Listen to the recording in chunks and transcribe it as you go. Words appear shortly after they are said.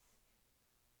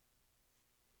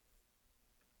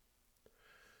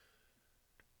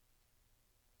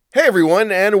Hey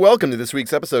everyone, and welcome to this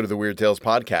week's episode of the Weird Tales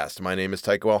Podcast. My name is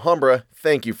Tycho Alhambra.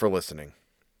 Thank you for listening.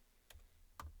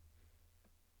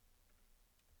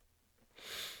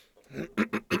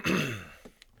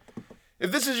 If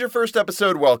this is your first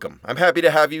episode, welcome. I'm happy to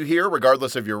have you here,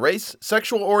 regardless of your race,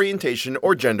 sexual orientation,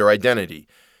 or gender identity.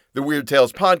 The Weird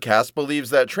Tales Podcast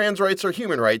believes that trans rights are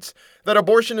human rights, that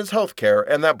abortion is healthcare,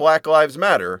 and that Black Lives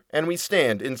Matter, and we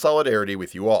stand in solidarity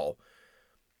with you all.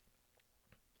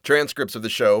 Transcripts of the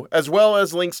show, as well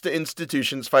as links to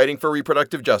institutions fighting for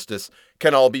reproductive justice,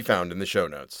 can all be found in the show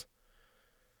notes.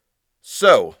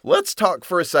 So, let's talk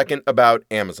for a second about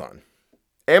Amazon.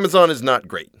 Amazon is not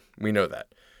great. We know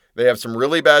that. They have some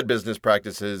really bad business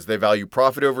practices, they value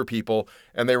profit over people,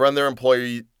 and they run their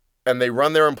employees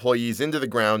into the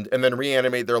ground and then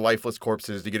reanimate their lifeless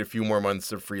corpses to get a few more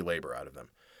months of free labor out of them.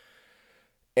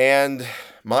 And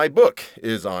my book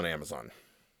is on Amazon.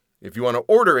 If you want to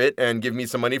order it and give me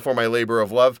some money for my labor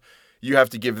of love, you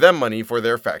have to give them money for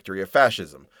their factory of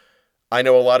fascism. I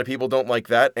know a lot of people don't like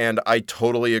that, and I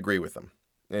totally agree with them.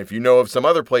 And if you know of some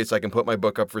other place I can put my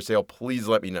book up for sale, please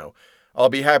let me know. I'll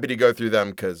be happy to go through them,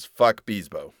 because fuck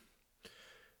Beesbo.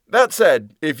 That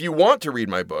said, if you want to read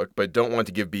my book, but don't want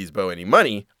to give Beesbo any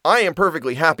money, I am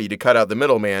perfectly happy to cut out the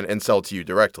middleman and sell to you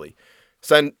directly.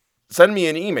 Send me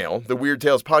an email,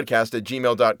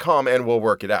 theweirdtalespodcast@gmail.com, and we'll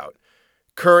work it out.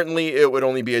 Currently, it would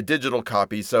only be a digital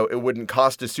copy, so it wouldn't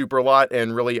cost a super lot,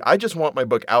 and really, I just want my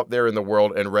book out there in the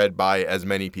world and read by as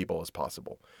many people as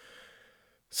possible.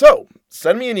 So,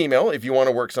 send me an email if you want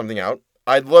to work something out.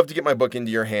 I'd love to get my book into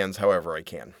your hands however I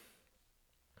can.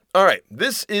 Alright,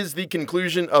 this is the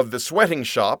conclusion of The Sweating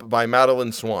Shop by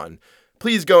Madeleine Swann.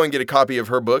 Please go and get a copy of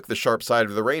her book, The Sharp Side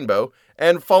of the Rainbow,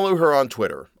 and follow her on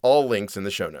Twitter. All links in the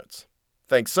show notes.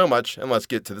 Thanks so much, and let's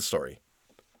get to the story.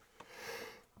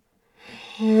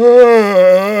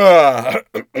 I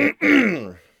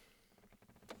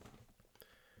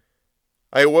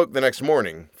awoke the next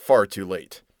morning, far too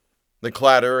late. The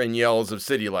clatter and yells of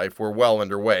city life were well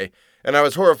underway, and I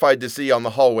was horrified to see on the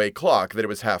hallway clock that it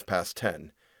was 10:30.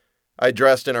 I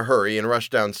dressed in a hurry and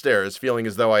rushed downstairs, feeling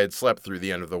as though I had slept through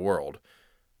the end of the world.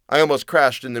 I almost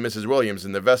crashed into Mrs. Williams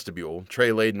in the vestibule,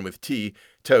 tray laden with tea,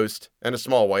 toast, and a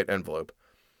small white envelope.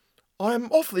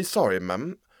 "I'm awfully sorry,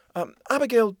 ma'am.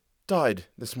 Abigail died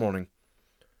this morning."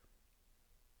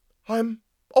 "I'm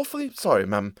awfully sorry,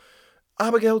 ma'am.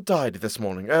 Abigail died this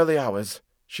morning, early hours,"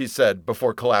 she said,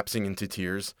 before collapsing into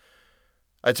tears.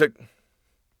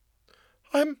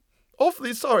 "I'm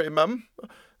awfully sorry, ma'am.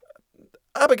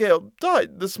 Abigail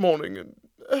died this morning,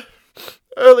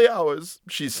 early hours,"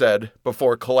 she said,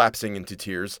 before collapsing into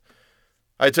tears.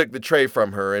 I took the tray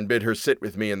from her and bid her sit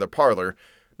with me in the parlor,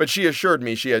 but she assured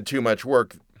me she had too much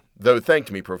work, though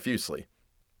thanked me profusely.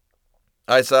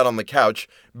 I sat on the couch,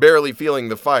 barely feeling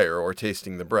the fire or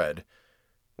tasting the bread.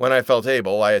 When I felt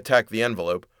able, I attacked the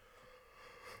envelope.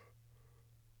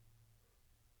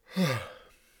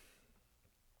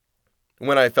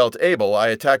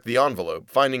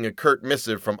 Finding a curt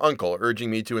missive from Uncle urging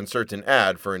me to insert an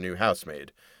ad for a new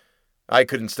housemaid. I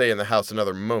couldn't stay in the house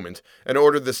another moment, and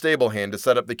ordered the stable hand to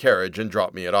set up the carriage and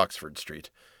drop me at Oxford Street.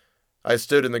 I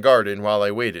stood in the garden while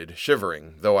I waited,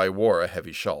 shivering, though I wore a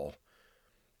heavy shawl.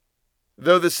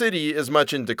 Though the city is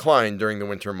much in decline during the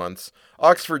winter months,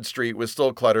 Oxford Street was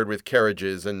still cluttered with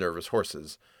carriages and nervous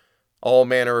horses. All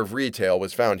manner of retail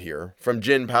was found here, from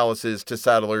gin palaces to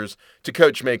saddlers to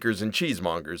coachmakers and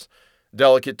cheesemongers,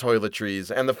 delicate toiletries,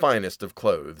 and the finest of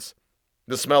clothes.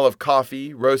 The smell of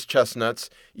coffee, roast chestnuts,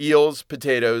 eels,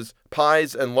 potatoes,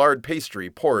 pies, and lard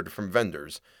pastry poured from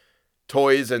vendors.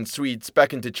 Toys and sweets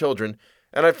beckoned to children,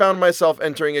 and I found myself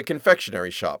entering a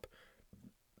confectionery shop,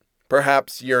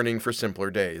 perhaps yearning for simpler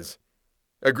days.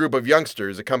 A group of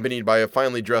youngsters, accompanied by a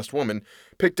finely dressed woman,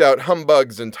 picked out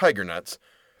humbugs and tiger nuts,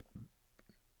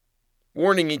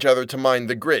 warning each other to mind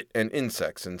the grit and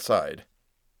insects inside.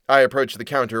 I approached the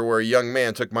counter where a young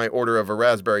man took my order of a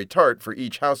raspberry tart for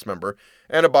each house member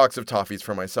and a box of toffees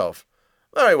for myself.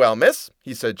 "Very well, miss,"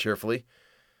 he said cheerfully.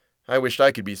 I wished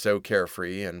I could be so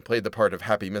carefree and played the part of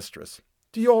happy mistress.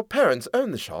 "Do your parents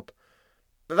own the shop?"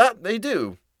 "That they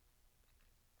do."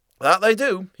 "That they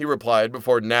do," he replied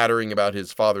before nattering about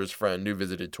his father's friend who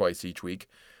visited twice each week.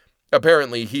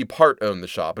 Apparently, he part-owned the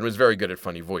shop and was very good at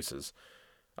funny voices.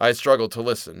 I struggled to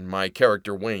listen, my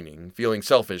character waning, feeling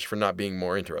selfish for not being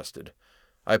more interested.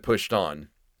 I pushed on.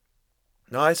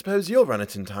 "I suppose you'll run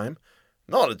it in time."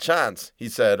 "Not a chance," he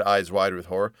said, eyes wide with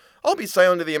horror. "I'll be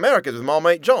sailing to the Americas with my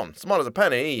mate John. Smart as a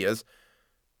penny, he is."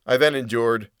 I then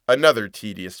endured another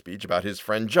tedious speech about his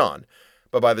friend John,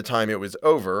 but by the time it was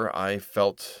over, I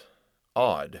felt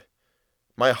odd.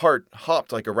 My heart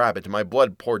hopped like a rabbit, and my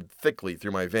blood poured thickly through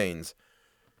my veins.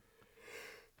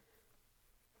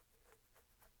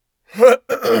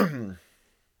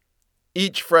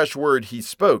 Each fresh word he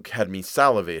spoke had me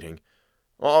salivating.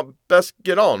 Best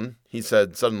get on, he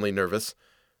said, suddenly nervous.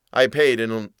 I paid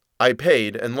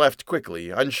and left quickly,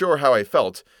 unsure how I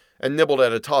felt, and nibbled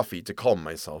at a toffee to calm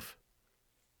myself.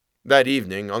 That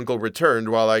evening, Uncle returned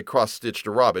while I cross-stitched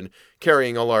a robin,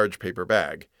 carrying a large paper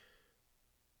bag.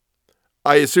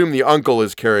 I assume the uncle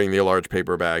is carrying the large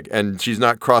paper bag, and she's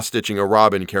not cross-stitching a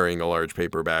robin carrying a large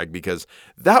paper bag, because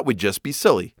that would just be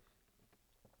silly.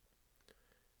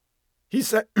 He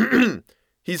sat in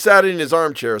his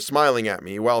armchair, smiling at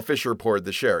me, while Fisher poured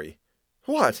the sherry.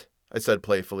 "What?" I said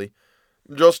playfully.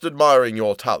 "Just admiring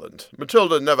your talent.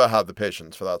 Matilda never had the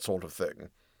patience for that sort of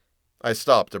thing." I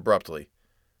stopped abruptly.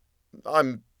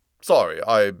 "I'm sorry,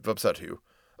 I've upset you."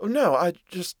 "Oh, no,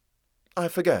 I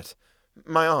forget.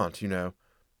 My aunt, you know."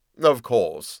 "Of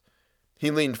course."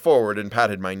 He leaned forward and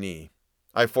patted my knee.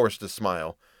 I forced a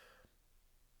smile.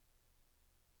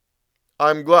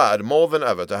 "I'm glad more than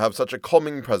ever to have such a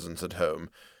calming presence at home.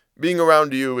 Being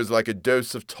around you is like a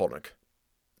dose of tonic."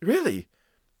 "Really?"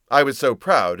 I was so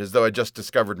proud, as though I'd just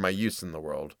discovered my use in the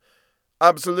world.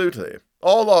 "Absolutely.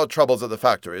 All our troubles at the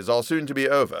factories are soon to be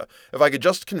over, if I could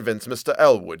just convince Mr.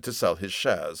 Elwood to sell his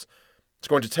shares. It's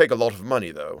going to take a lot of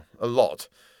money, though. A lot.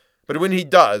 But when he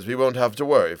does, we won't have to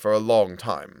worry for a long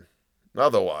time.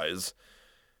 Otherwise—"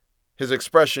 His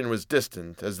expression was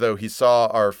distant, as though he saw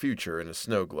our future in a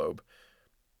snow globe.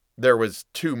 There was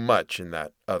too much in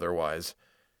that otherwise.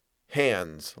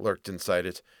 Hands lurked inside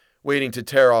it, waiting to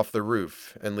tear off the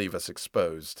roof and leave us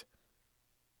exposed.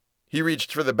 He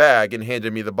reached for the bag and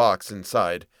handed me the box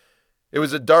inside. It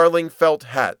was a darling felt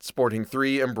hat sporting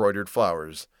 3 embroidered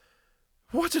flowers.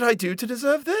 "What did I do to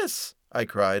deserve this?" I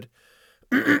cried.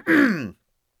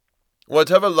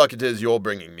 "Whatever luck it is you're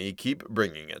bringing me, keep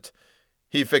bringing it."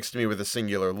 He fixed me with a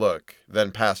singular look,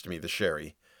 then passed me the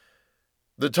sherry.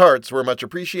 The tarts were much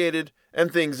appreciated,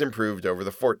 and things improved over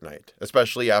the fortnight,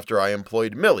 especially after I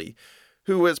employed Millie,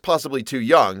 who was possibly too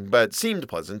young, but seemed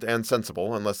pleasant and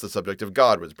sensible unless the subject of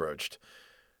God was broached.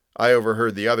 I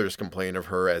overheard the others complain of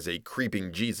her as a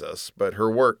creeping Jesus, but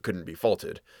her work couldn't be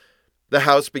faulted. The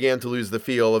house began to lose the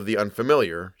feel of the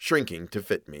unfamiliar, shrinking to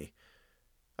fit me.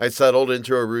 I settled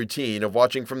into a routine of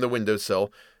watching from the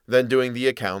windowsill, then doing the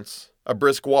accounts, a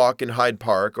brisk walk in Hyde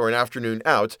Park or an afternoon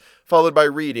out, followed by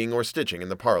reading or stitching in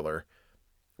the parlor.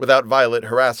 Without Violet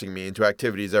harassing me into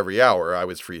activities every hour, I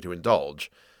was free to indulge.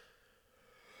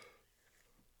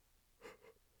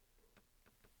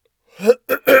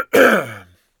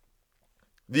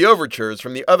 The overtures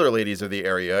from the other ladies of the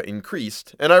area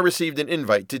increased, and I received an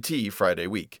invite to tea Friday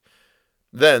week.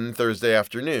 Then, Thursday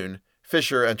afternoon,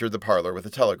 Fisher entered the parlor with a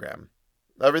telegram.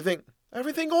 Everything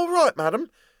all right, madam?"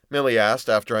 Millie asked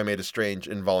after I made a strange,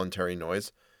 involuntary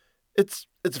noise. It's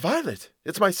Violet.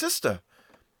 It's my sister."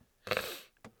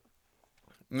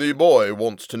 "The boy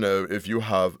wants to know if you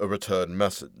have a return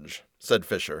message," said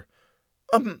Fisher.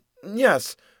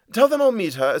 Yes. Tell them I'll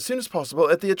meet her as soon as possible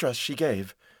at the address she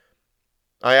gave."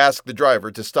 I asked the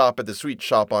driver to stop at the sweet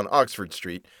shop on Oxford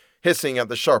Street, hissing at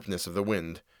the sharpness of the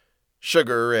wind.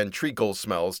 Sugar and treacle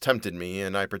smells tempted me,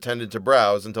 and I pretended to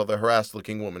browse until the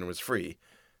harassed-looking woman was free.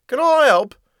 "Can I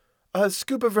help?" "A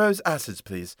scoop of rose acids,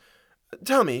 please.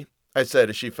 Tell me," I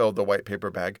said as she filled the white paper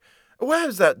bag,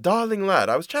 "where's that darling lad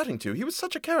I was chatting to? He was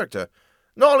such a character."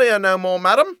 "Not here no more,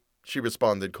 madam," she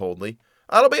responded coldly.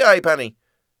 "That'll be a penny."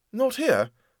 "Not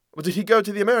here? Did he go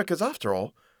to the Americas after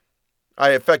all?" I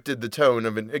affected the tone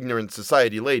of an ignorant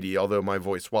society lady, although my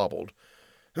voice wobbled.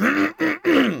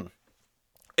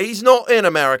 "He's not in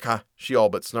America," she all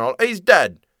but snarled. "He's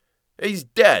dead. He's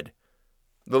dead."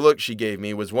 The look she gave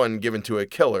me was one given to a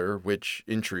killer, which,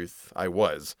 in truth, I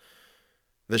was.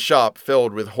 The shop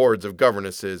filled with hordes of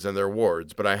governesses and their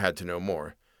wards, but I had to know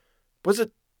more. "Was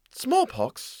it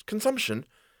smallpox? Consumption?"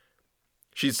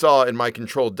 She saw in my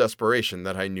controlled desperation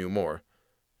that I knew more.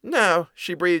 "No,"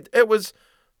 she breathed. "It was...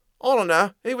 I don't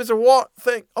know. It was a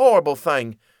horrible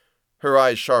thing." Her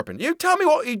eyes sharpened. "You tell me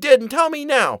what you did, and tell me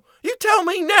now. You tell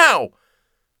me now!"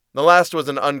 The last was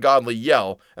an ungodly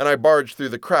yell, and I barged through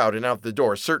the crowd and out the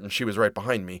door, certain she was right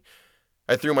behind me.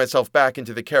 I threw myself back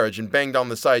into the carriage and banged on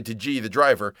the side to G, the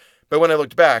driver, but when I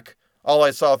looked back, all I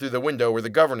saw through the window were the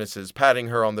governesses patting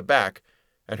her on the back,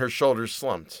 and her shoulders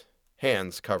slumped,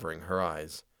 hands covering her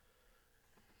eyes.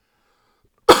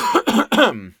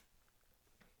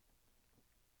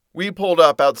 We pulled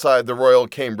up outside the Royal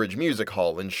Cambridge Music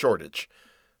Hall in Shoreditch.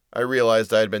 I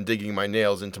realized I had been digging my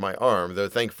nails into my arm, though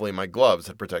thankfully my gloves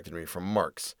had protected me from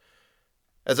marks.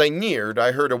 As I neared,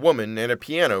 I heard a woman and a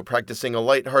piano practicing a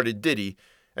light-hearted ditty,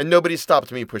 and nobody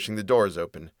stopped me pushing the doors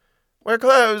open. "We're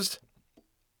closed."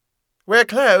 "We're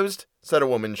closed," said a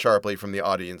woman sharply from the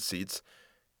audience seats.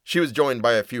 She was joined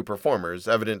by a few performers,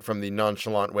 evident from the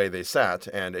nonchalant way they sat,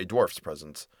 and a dwarf's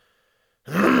presence.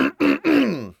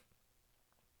 "I'm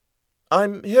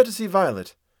here to see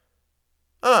Violet."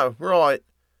 "Oh, right."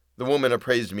 The woman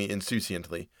appraised me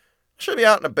insouciantly. "She'll be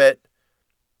out in a bit."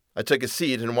 I took a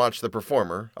seat and watched the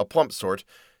performer, a plump sort,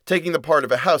 taking the part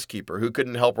of a housekeeper who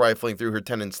couldn't help rifling through her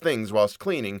tenants' things whilst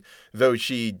cleaning, though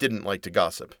she didn't like to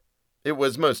gossip. It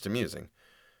was most amusing.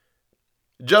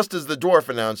 Just as the dwarf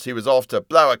announced he was off to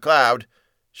blow a cloud,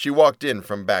 she walked in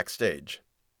from backstage.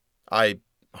 I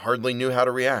hardly knew how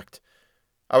to react.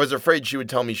 I was afraid she would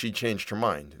tell me she'd changed her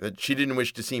mind, that she didn't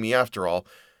wish to see me after all,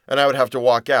 and I would have to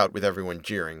walk out with everyone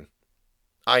jeering.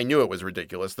 I knew it was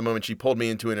ridiculous the moment she pulled me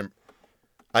into an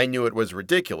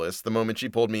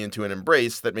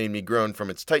embrace that made me groan from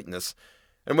its tightness,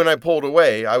 and when I pulled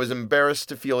away, I was embarrassed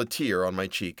to feel a tear on my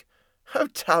cheek. "Oh,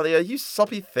 Talia, you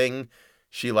soppy thing,"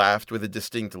 she laughed with a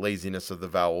distinct laziness of the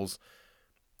vowels.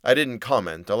 I didn't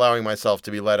comment, allowing myself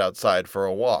to be led outside for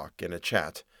a walk and a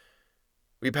chat.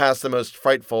 We passed the most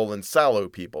frightful and sallow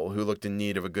people who looked in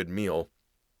need of a good meal.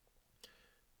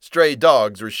 Stray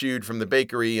dogs were shooed from the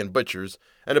bakery and butcher's,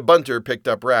 and a bunter picked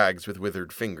up rags with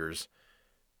withered fingers.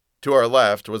 To our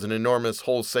left was an enormous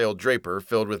wholesale draper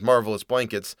filled with marvelous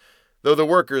blankets, though the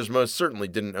workers most certainly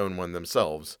didn't own one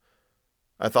themselves.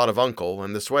 I thought of Uncle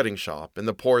and the sweating shop and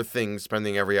the poor things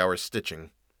spending every hour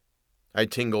stitching. I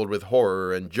tingled with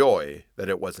horror and joy that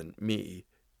it wasn't me.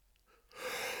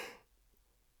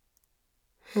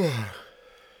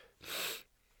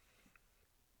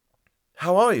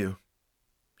 "How are you?"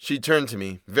 She turned to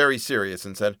me, very serious,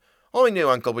 and said, "I knew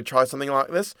Uncle would try something like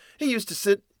this. He used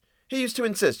to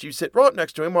insist you sit right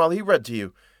next to him while he read to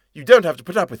you. You don't have to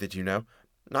put up with it, you know.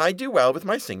 I do well with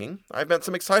my singing. I've met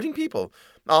some exciting people.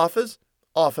 Authors,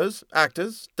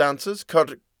 actors, dancers,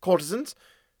 courtesans.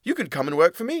 You could come and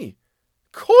work for me."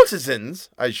 "Courtesans?"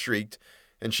 I shrieked,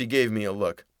 and she gave me a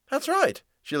look. "That's right."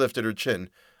 She lifted her chin.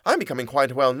 "I'm becoming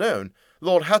quite well known.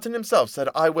 Lord Hatton himself said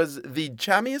I was the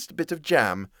jammiest bit of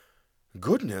jam."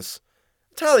 "Goodness.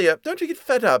 Talia, don't you get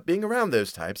fed up being around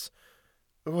those types?"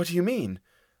 "What do you mean?"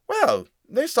 "Well,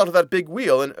 they started that big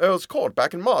wheel in Earl's Court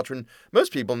back in March when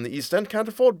most people in the East End can't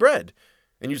afford bread.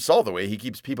 And you saw the way he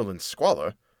keeps people in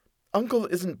squalor." "Uncle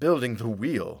isn't building the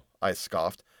wheel," I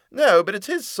scoffed. "No, but it's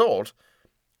his sort."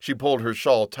 She pulled her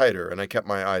shawl tighter, and I kept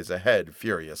my eyes ahead,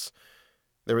 furious.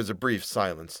 There was a brief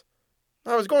silence.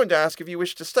 "I was going to ask if you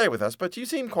wished to stay with us, but you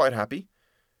seem quite happy."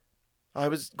 "I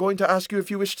was going to ask you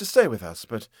if you wished to stay with us,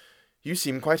 but you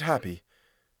seem quite happy."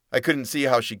 I couldn't see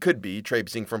how she could be,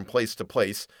 traipsing from place to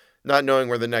place, not knowing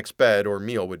where the next bed or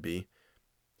meal would be.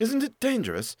 "Isn't it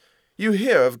dangerous? You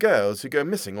hear of girls who go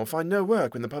missing or find no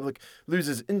work when the public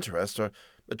loses interest or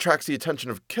attracts the attention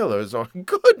of killers or—"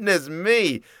 "Goodness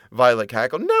me!" Violet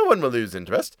cackled. "No one will lose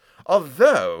interest.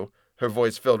 Although," her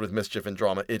voice filled with mischief and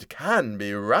drama, "it can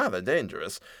be rather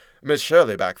dangerous. Miss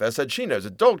Shirley back there said she knows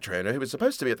a dog trainer who was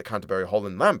supposed to be at the Canterbury Hall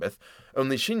in Lambeth,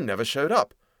 only she never showed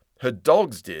up. Her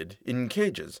dogs did, in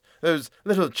cages. Those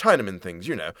little Chinaman things,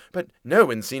 you know, but no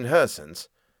one's seen her since."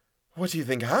 "What do you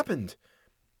think happened?"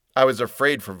 I was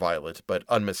afraid for Violet, but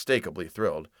unmistakably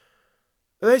thrilled.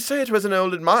 "They say it was an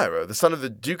old admirer, the son of the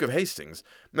Duke of Hastings.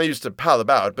 They used to pal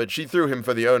about, but she threw him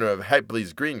for the owner of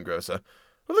Hepley's greengrocer.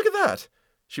 Well, look at that."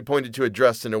 She pointed to a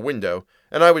dress in a window,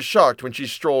 and I was shocked when she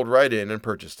strolled right in and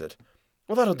purchased it.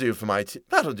 "Well, that'll do for my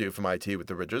tea with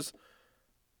the Ridgers."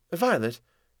 "Violet,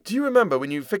 do you remember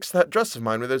when you fixed that dress of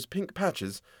mine with those pink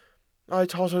patches? I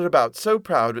tottered about, so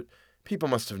proud, but people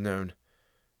must have known.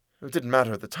 It didn't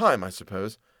matter at the time, I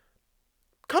suppose."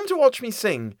 Come to watch me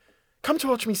sing,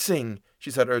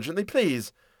 she said urgently,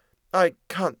 "please." "I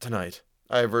can't tonight."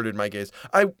 I averted my gaze.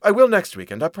 I will next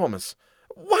weekend, I promise."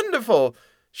 "Wonderful!"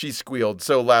 she squealed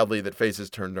so loudly that faces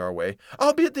turned our way.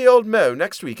 "I'll be at the Old Mow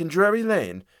next week in Drury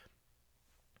Lane."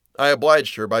 I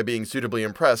obliged her by being suitably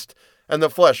impressed, and the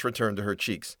flush returned to her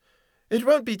cheeks. "It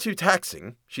won't be too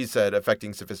taxing," she said,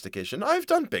 affecting sophistication. "I've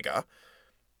done bigger."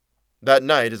 That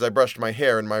night, as I brushed my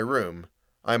hair in my room,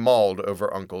 I mulled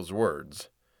over Uncle's words.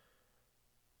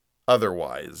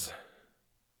 Otherwise.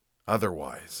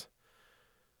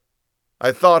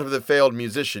 I thought of the failed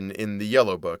musician in the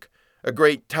Yellow Book, a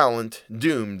great talent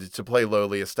doomed to play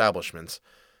lowly establishments.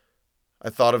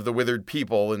 I thought of the withered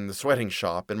people in the sweating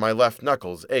shop, and my left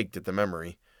knuckles ached at the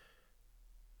memory.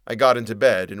 I got into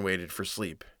bed and waited for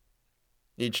sleep.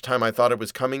 Each time I thought it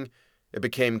was coming, it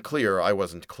became clear I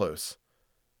wasn't close.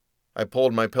 I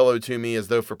pulled my pillow to me as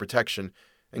though for protection,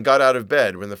 and got out of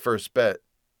bed when the first bird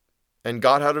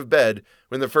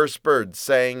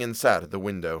sang and sat at the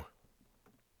window.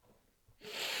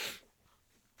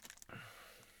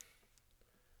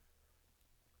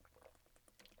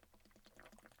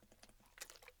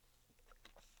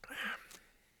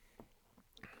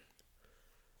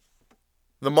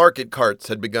 The market carts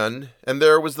had begun, and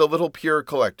there was the little pure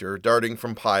collector darting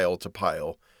from pile to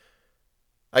pile.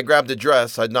 I grabbed a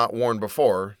dress I'd not worn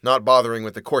before, not bothering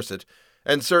with the corset,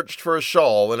 and searched for a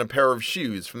shawl and a pair of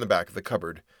shoes from the back of the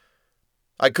cupboard.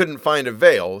 I couldn't find a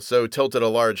veil, so tilted a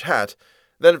large hat,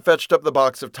 then fetched up the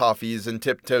box of toffees and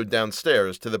tiptoed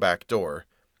downstairs to the back door.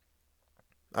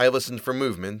 I listened for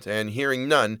movement, and hearing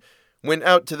none, went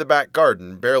out to the back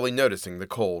garden, barely noticing the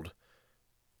cold.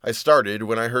 I started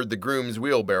when I heard the groom's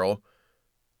wheelbarrow,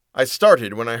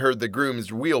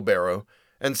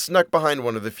 and snuck behind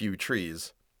one of the few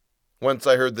trees. Once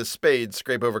I heard the spade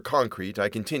scrape over concrete, I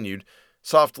continued,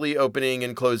 softly opening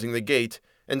and closing the gate,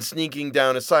 and sneaking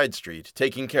down a side street,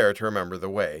 taking care to remember the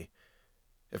way.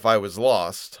 If I was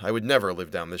lost, I would never live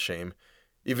down the shame,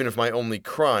 even if my only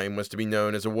crime was to be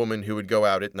known as a woman who would go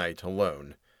out at night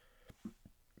alone.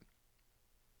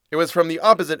 It was from the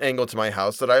opposite angle to my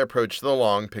house that I approached the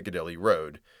long Piccadilly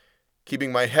Road. Keeping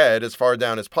my head as far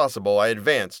down as possible, I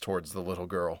advanced towards the little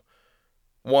girl.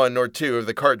 One or two of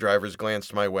the cart drivers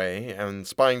glanced my way, and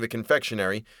spying the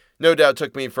confectionery, no doubt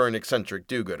took me for an eccentric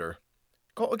do-gooder.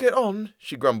 "Gotta get on,"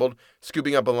 she grumbled,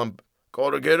 scooping up a lump.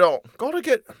 Gotta get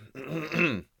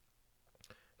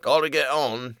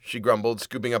on, she grumbled,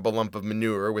 scooping up a lump of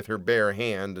manure with her bare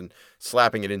hand and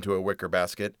slapping it into a wicker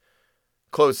basket.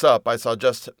 Close up, I saw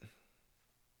just...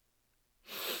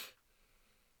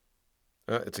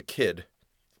 it's a kid.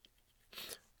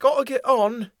 "Gotta get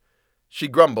on," she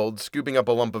grumbled, scooping up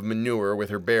a lump of manure with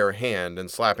her bare hand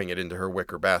and slapping it into her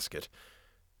wicker basket.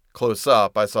 Close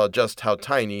up, I saw just how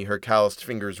tiny her calloused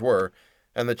fingers were,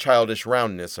 and the childish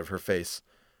roundness of her face.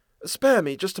 "Spare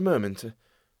me just a moment.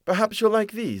 Perhaps you'll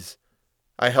like these."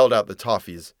 I held out the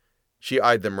toffees. She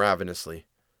eyed them ravenously.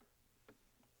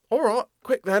 "All right,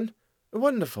 quick then.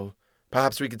 Wonderful.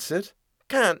 Perhaps we could sit?"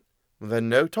 "Can't." "Then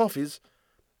no toffees."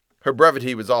 Her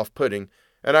brevity was off-putting,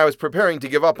 and I was preparing to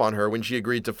give up on her when she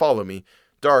agreed to follow me,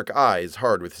 dark eyes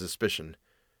hard with suspicion.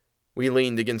 We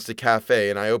leaned against a cafe,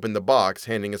 and I opened the box,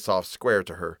 handing a soft square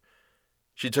to her.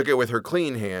 She took it with her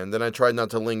clean hand, and I tried not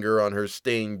to linger on her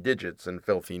stained digits and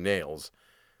filthy nails.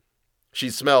 She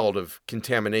smelled of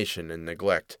contamination and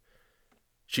neglect.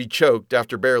 She choked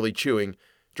after barely chewing,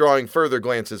 drawing further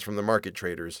glances from the market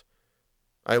traders.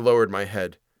 I lowered my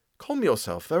head. "Calm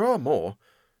yourself, there are more.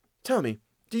 Tell me,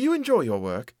 do you enjoy your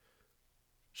work?"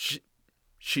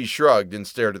 She shrugged and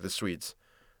stared at the sweets.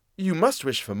 "You must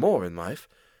wish for more in life.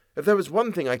 If there was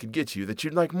one thing I could get you that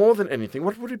you'd like more than anything,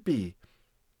 what would it be?"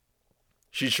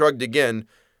 She shrugged again,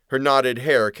 her knotted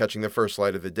hair catching the first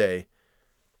light of the day.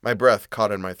 My breath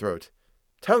caught in my throat.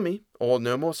 "Tell me, or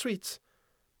no more sweets."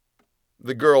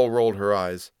 The girl rolled her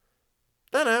eyes.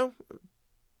 "Dunno.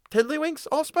 Tiddlywinks,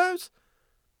 I suppose?"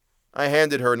 I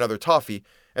handed her another toffee,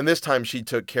 and this time she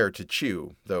took care to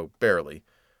chew, though barely.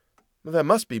 "There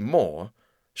must be more.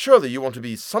 Surely you want to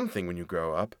be something when you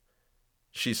grow up."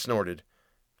 She snorted.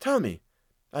 "Tell me.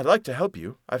 I'd like to help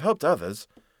you. I've helped others."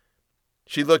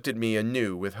 She looked at me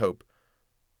anew with hope.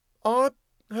 "I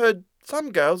heard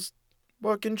some girls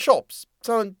work in shops,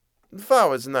 selling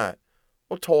flowers and that,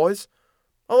 or toys.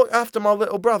 I'll look after my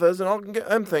little brothers, and I can get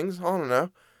them things, I don't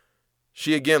know."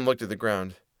 She again looked at the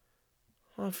ground.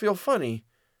 "I feel funny."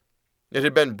 It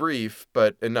had been brief,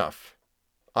 but enough.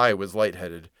 I was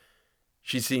lightheaded.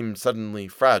 She seemed suddenly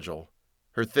fragile,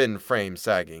 her thin frame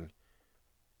sagging.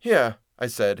 "Here," I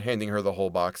said, handing her the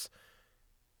whole box.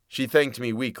 She thanked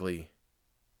me weakly,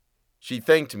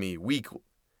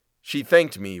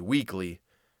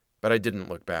 but I didn't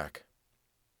look back.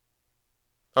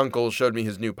 Uncle showed me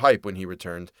his new pipe when he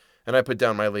returned, and I put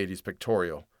down my lady's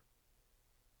pictorial,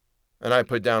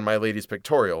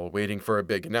 waiting for a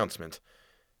big announcement.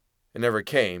 It never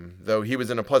came, though he was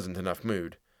in a pleasant enough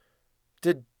mood.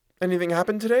 "Did anything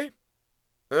happen today?"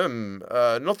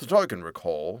 Not that I can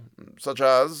recall. Such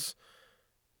as..."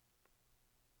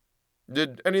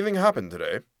 "Did anything happen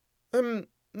today?"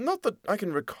 Not that I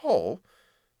can recall.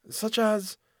 Such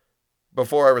as..."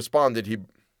 Before I responded, he...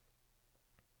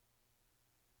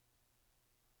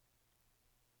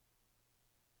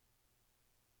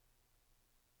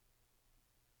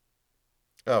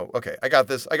 "Oh, okay, I got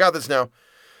this now."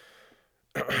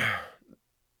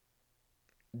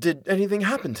 "Did anything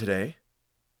happen today?"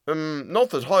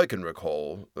 Not that I can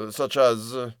recall. Such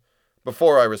as..."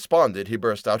 Before I responded, he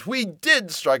burst out, "We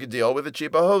did strike a deal with the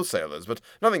cheaper wholesalers, but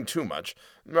nothing too much.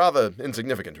 Rather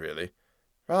insignificant, really."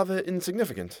 "Rather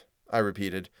insignificant," I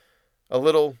repeated. "A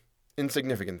little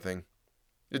insignificant thing."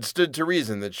 It stood to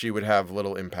reason that she would have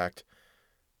little impact.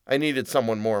 I needed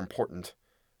someone more important.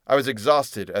 I was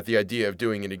exhausted at the idea of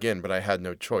doing it again, but I had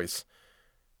no choice.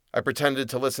 I pretended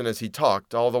to listen as he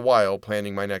talked, all the while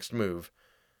planning my next move.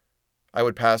 I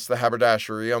would pass the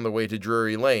haberdashery on the way to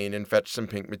Drury Lane and fetch some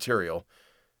pink material.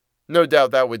 No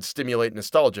doubt that would stimulate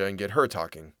nostalgia and get her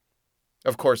talking.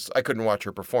 Of course, I couldn't watch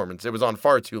her performance. It was on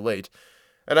far too late,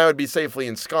 and I would be safely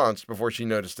ensconced before she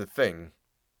noticed a thing.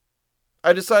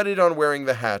 I decided on wearing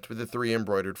the hat with the 3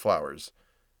 embroidered flowers.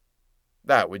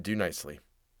 That would do nicely.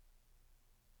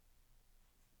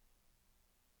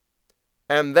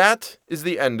 And that is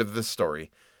the end of this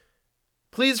story.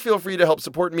 Please feel free to help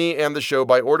support me and the show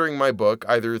by ordering my book,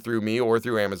 either through me or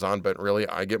through Amazon, but really,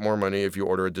 I get more money if you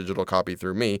order a digital copy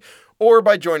through me, or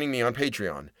by joining me on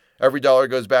Patreon. Every dollar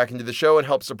goes back into the show and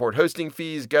helps support hosting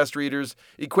fees, guest readers,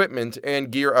 equipment,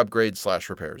 and gear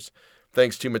upgrades/repairs.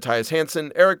 Thanks to Matthias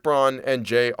Hansen, Eric Braun, and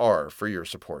JR for your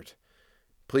support.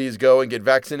 Please go and get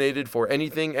vaccinated for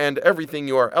anything and everything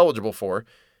you are eligible for.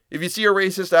 If you see a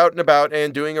racist out and about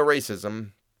and doing a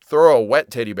racism, throw a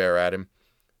wet teddy bear at him.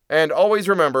 And always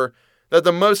remember that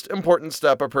the most important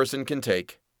step a person can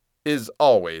take is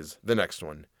always the next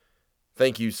one.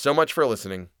 Thank you so much for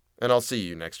listening, and I'll see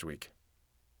you next week.